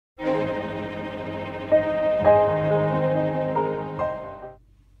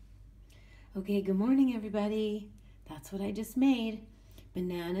Okay, good morning everybody. That's what I just made.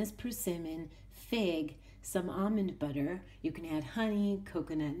 Bananas, persimmon, fig, some almond butter. You can add honey,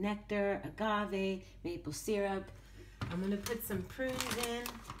 coconut nectar, agave, maple syrup. I'm gonna put some prunes in.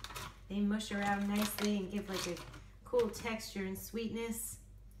 They mush around nicely and give like a cool texture and sweetness.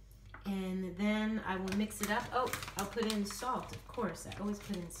 And then I will mix it up. Oh, I'll put in salt, of course. I always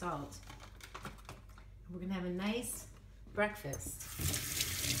put in salt. We're gonna have a nice breakfast.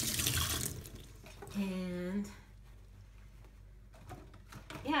 And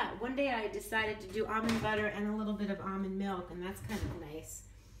yeah, one day I decided to do almond butter and a little bit of almond milk, and that's kind of nice.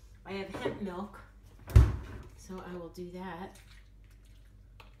 I have hemp milk, so I will do that.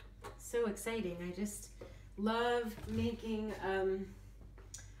 So exciting. I just love making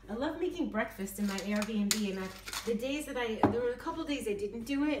breakfast in my Airbnb, and there were a couple days I didn't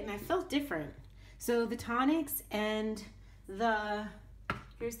do it and I felt different. So the tonics and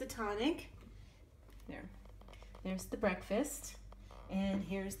here's the tonic. There's the breakfast, and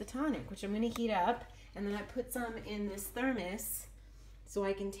here's the tonic, which I'm going to heat up, and then I put some in this thermos so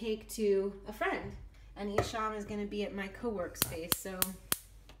I can take to a friend. And Isham is going to be at my co-work space, so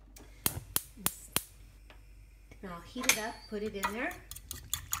I'll heat it up, put it in there.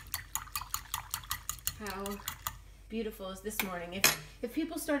 How beautiful is this morning? If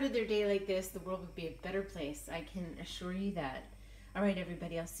people started their day like this, the world would be a better place. I can assure you that. All right,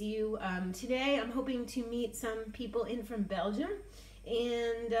 everybody, I'll see you. Today I'm hoping to meet some people in from Belgium,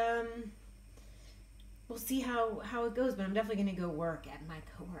 and we'll see how it goes, but I'm definitely going to go work at my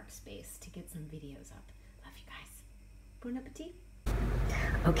co-work space to get some videos up. Love you guys. Bon appetit.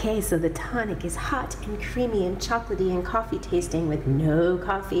 Okay, so the tonic is hot and creamy and chocolatey and coffee tasting with no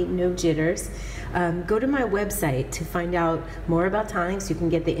coffee, no jitters. Go to my website to find out more about tonics. You can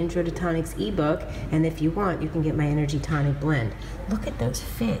get the Intro to Tonics ebook, and if you want, you can get my Energy Tonic Blend. Look at those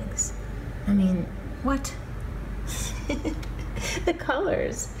figs. I mean, what? The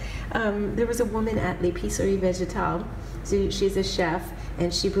colors. There was a woman at L'Épicerie Végétale. So she's a chef,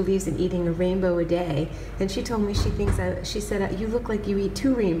 and she believes in eating a rainbow a day. And she told me she said, you look like you eat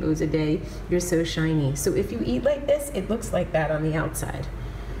 2 rainbows a day. You're so shiny. So if you eat like this, it looks like that on the outside.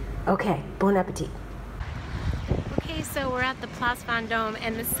 Okay, bon appetit. Okay, so we're at the Place Vendôme,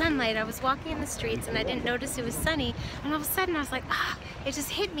 and the sunlight, I was walking in the streets and I didn't notice it was sunny, and all of a sudden I was like, it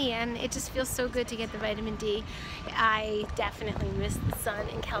just hit me, and it just feels so good to get the vitamin D. I definitely miss the sun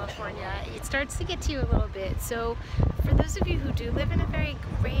in California. It starts to get to you a little bit, so for those of you who do live in a very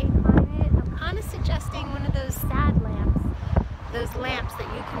gray climate, I'm kind of suggesting one of those sad lamps, those lamps that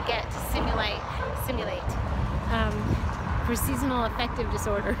you can get to simulate for seasonal affective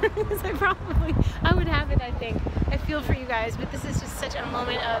disorder. Because I would have it, I think. I feel for you guys, but this is just such a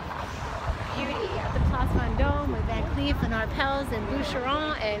moment of beauty at the Place Vendôme with Van Cleef and Arpels and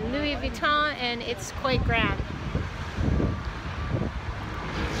Boucheron and Louis Vuitton, and it's quite grand.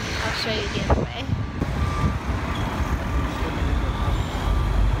 I'll show you the other way.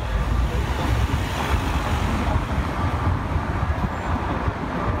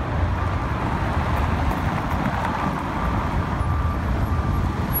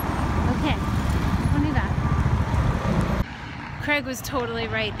 Craig was totally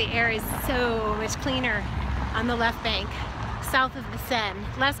right. The air is so much cleaner on the left bank, south of the Seine.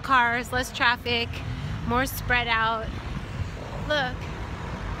 Less cars, less traffic, more spread out. Look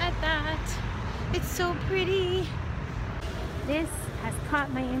at that. It's so pretty. This has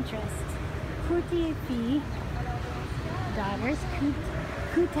caught my interest. Courtier fille, daughters,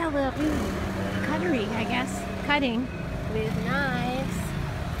 coutellerie, cuttery, I guess, cutting with knives.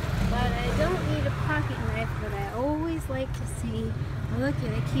 But I don't need a pocket knife, but I always like to see. Oh, look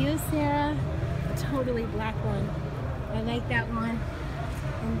at a Kyocera, a totally black one. I like that one.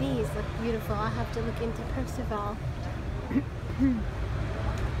 And these look beautiful. I'll have to look into Percival.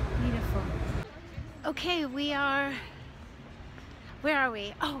 Beautiful. Okay, where are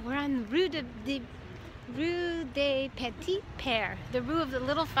we? Oh, we're on Rue des Petits Pères, the Rue of the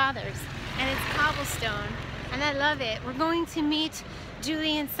Little Fathers. And it's cobblestone. And I love it. We're going to meet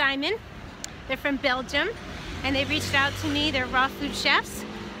Julie and Simon. They're from Belgium, and they reached out to me. They're raw food chefs,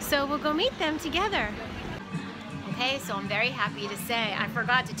 so we'll go meet them together. Okay, so I'm very happy to say, I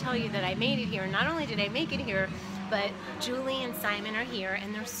forgot to tell you that I made it here. Not only did I make it here, but Julie and Simon are here,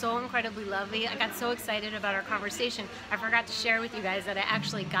 and they're so incredibly lovely. I got so excited about our conversation, I forgot to share with you guys that I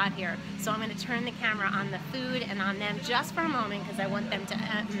actually got here. So I'm going to turn the camera on the food and on them just for a moment, because I want them to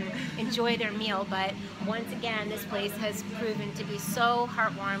enjoy their meal. But once again, this place has proven to be so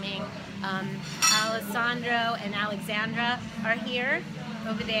heartwarming. Alessandro and Alexandra are here,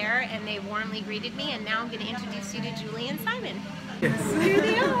 over there, and they warmly greeted me, and now I'm going to introduce you to Julie and Simon. Yes. Here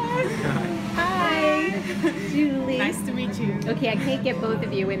they are. Hi, Julie. Nice to meet you. Okay, I can't get both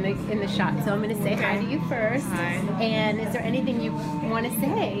of you in the shot, so I'm going to say hi to you first. Hi. And is there anything you want to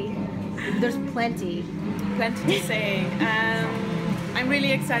say? There's plenty. Plenty to say. I'm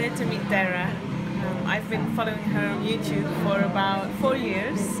really excited to meet Dara. I've been following her on YouTube for about 4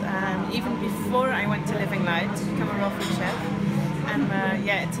 years, even before I went to Living Light to become a raw food chef. And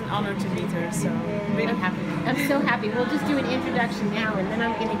yeah, it's an honor to meet her, so I'm really happy. I'm so happy. We'll just do an introduction now, and then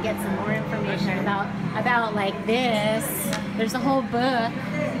I'm going to get some more information about like this. There's a whole book.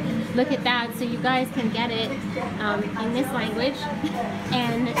 Look at that, so you guys can get it in this language.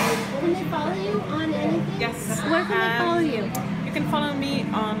 And can they follow you on anything? Yes. Where can they follow you? You can follow me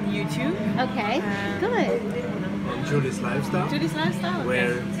on YouTube. Okay, good. Julie's Lifestyle. Julie's Lifestyle.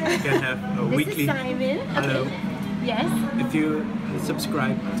 Where you can have a This weekly. is Simon. Hello. Okay. Yes. If you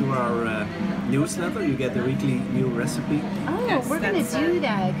subscribe to our newsletter, you get a weekly new recipe. Oh, Yes, we're going to that's, do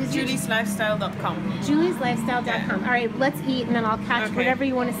that. JuliesLifestyle.com. JuliesLifestyle.com. All right, let's eat, and then I'll catch Okay. whatever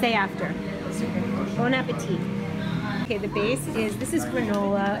you want to say after. Bon appetit. Okay, the base is, this is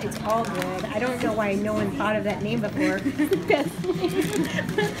granola. It's all good. I don't know why no one thought of that name before. Best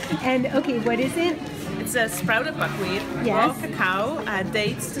name. And okay, what is it? It's a sprouted buckwheat, Yes. raw cacao,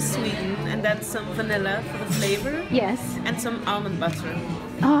 dates to sweeten, and then some vanilla for the flavor, Yes. and some almond butter.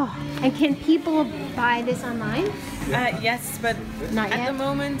 Oh, and can people buy this online? Yes, but Not at yet? the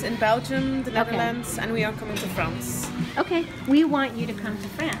moment in Belgium, the Netherlands, and we are coming to France. Okay, we want you to come to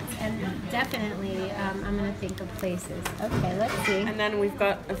France, and definitely I'm going to think of places. Okay, let's see. And then we've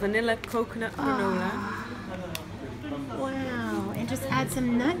got a vanilla coconut granola. Wow, and just add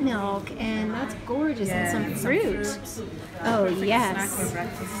some nut milk, and that's gorgeous, and some fruit. fruits. Oh, Perfect snack for yes.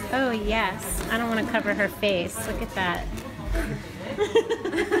 breakfast. Oh, yes. I don't want to cover her face. Look at that.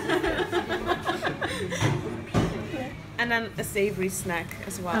 And then a savory snack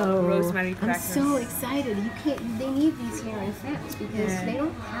as well, Oh, rosemary I'm crackers. so excited. You can't. They need these here in France because Yeah. they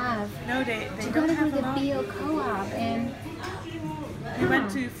don't have. No, they You don't gotta go have to a the lot. Bio Co-op, and We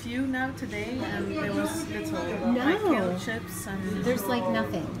went to a few now today, and there was little No. like kale chips and there's like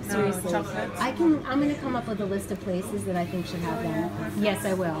nothing. No, Seriously. chocolates. I'm gonna come up with a list of places that I think should have them. Yes,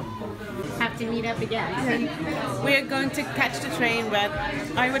 I will. Have to meet up again. we are going to catch the train, but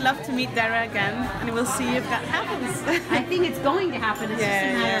I would love to meet Dara again, and we'll see if that happens. I think it's going to happen. It's just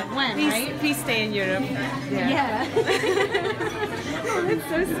a matter of when, please, right? please stay in Europe. Yeah. Oh, that's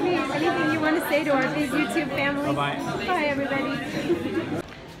so sweet. Anything you want to say to our big YouTube family? Bye-bye. Bye, everybody.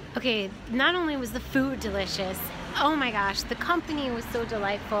 Okay, not only was the food delicious, oh my gosh, the company was so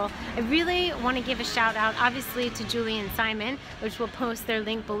delightful. I really want to give a shout out, obviously, to Julie and Simon, which we'll post their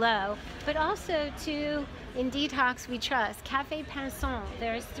link below, but also to In Detox We Trust, Cafe Pinson.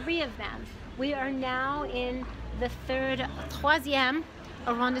 There's 3 of them. We are now in the troisième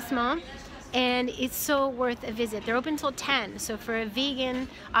arrondissement, and it's so worth a visit. They're open till 10, so for a vegan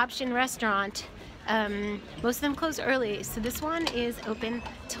option restaurant, most of them close early, so this one is open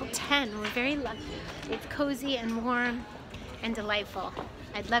till 10. We're very lucky. It's cozy and warm and delightful.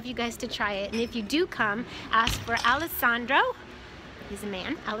 I'd love you guys to try it, and if you do come, ask for Alessandro, he's a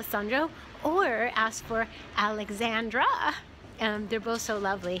man, Alessandro, or ask for Alexandra. They're both so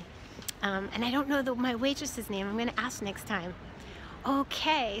lovely. And I don't know my waitress's name. I'm gonna ask next time.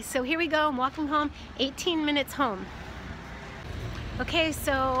 Okay, so here we go. I'm walking home, 18 minutes home. Okay,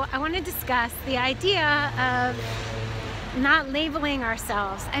 so I want to discuss the idea of not labeling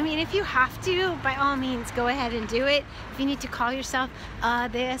ourselves. I mean, if you have to, by all means, go ahead and do it. If you need to call yourself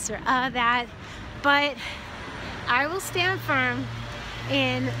this or that. But I will stand firm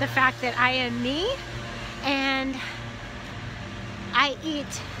in the fact that I am me and I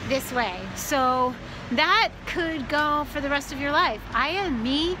eat this way. So that could go for the rest of your life. I am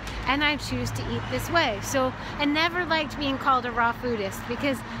me and I choose to eat this way. So I never liked being called a raw foodist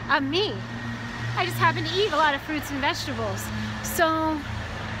because I'm me. I just happen to eat a lot of fruits and vegetables. So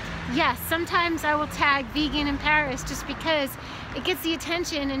yes, sometimes I will tag vegan in Paris just because it gets the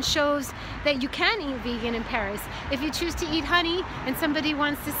attention and shows that you can eat vegan in Paris. If you choose to eat honey and somebody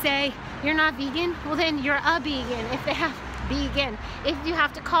wants to say you're not vegan, well then you're a vegan. If they have vegan, if you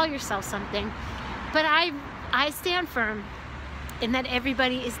have to call yourself something. But I stand firm in that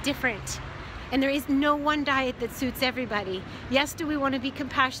everybody is different. And there is no one diet that suits everybody. Yes, do we want to be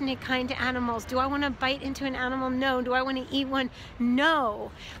compassionate, kind to animals? Do I want to bite into an animal? No. Do I want to eat one?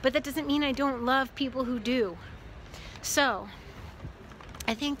 No. But that doesn't mean I don't love people who do. So,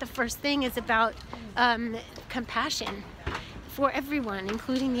 I think the first thing is about compassion for everyone,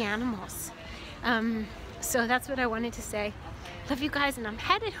 including the animals. So that's what I wanted to say. Love you guys, and I'm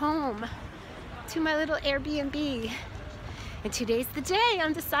headed home to my little Airbnb. And today's the day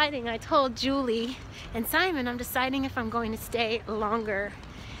I'm deciding. I told Julie and Simon I'm deciding if I'm going to stay longer.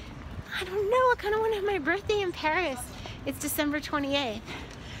 I don't know, I kind of want to have my birthday in Paris. It's December 28th.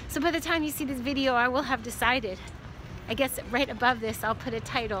 So by the time you see this video, I will have decided. I guess right above this, I'll put a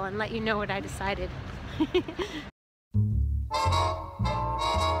title and let you know what I decided.